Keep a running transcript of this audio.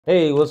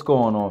Hey, what's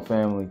going on,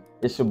 family?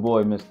 It's your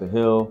boy, Mr.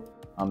 Hill.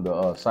 I'm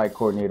the site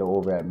coordinator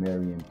over at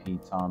Marion P.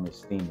 Thomas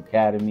STEAM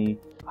Academy.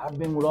 I've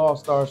been with All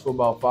Stars for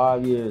about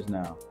 5 years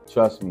now.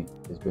 Trust me,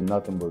 it's been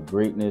nothing but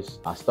greatness.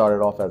 I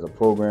started off as a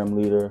program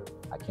leader.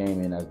 I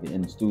came in as the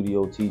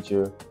in-studio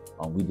teacher.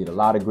 We did a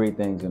lot of great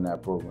things in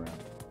that program.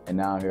 And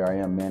now here I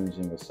am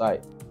managing the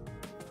site.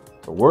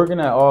 So working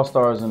at All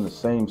Stars in the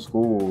same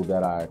school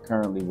that I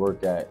currently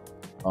work at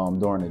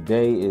during the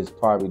day is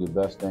probably the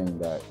best thing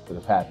that could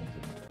have happened to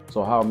me.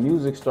 So how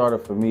music started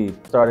for me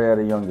started at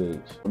a young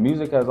age.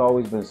 Music has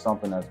always been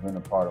something that's been a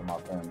part of my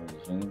family's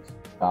genes.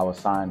 I was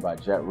signed by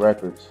Jet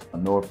Records,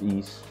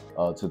 Northeast,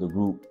 to the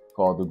group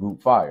called the Group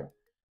Fire.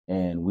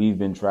 And we've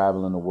been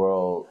traveling the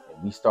world.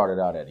 And we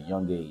started out at a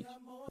young age.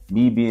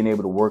 Me being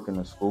able to work in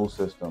the school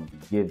system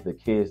to give the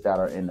kids that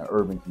are in the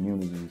urban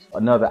communities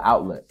another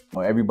outlet.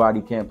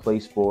 Everybody can't play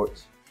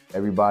sports.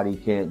 Everybody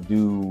can't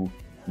do,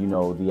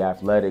 the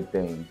athletic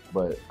thing,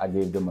 but I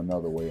gave them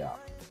another way out.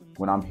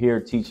 When I'm here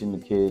teaching the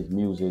kids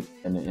music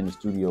in the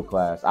studio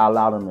class, I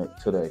allow them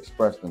to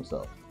express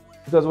themselves.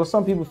 Because what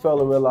some people fail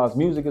to realize,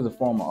 music is a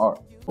form of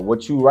art. But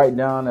what you write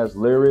down as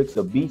lyrics,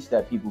 the beats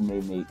that people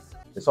may make,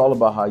 it's all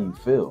about how you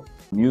feel.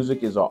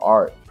 Music is an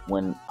art.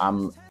 When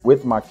I'm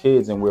with my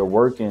kids and we're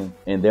working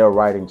and they're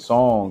writing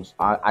songs,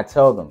 I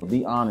tell them,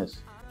 be honest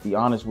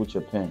with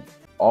your pen.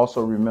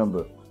 Also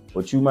remember,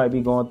 what you might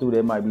be going through,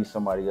 there might be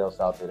somebody else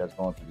out there that's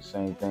going through the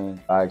same thing.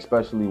 I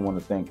especially want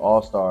to thank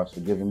All Stars for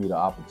giving me the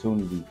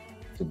opportunity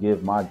to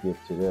give my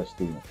gift to their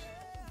students,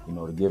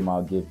 to give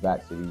my gift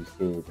back to these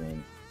kids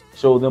and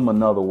show them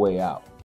another way out.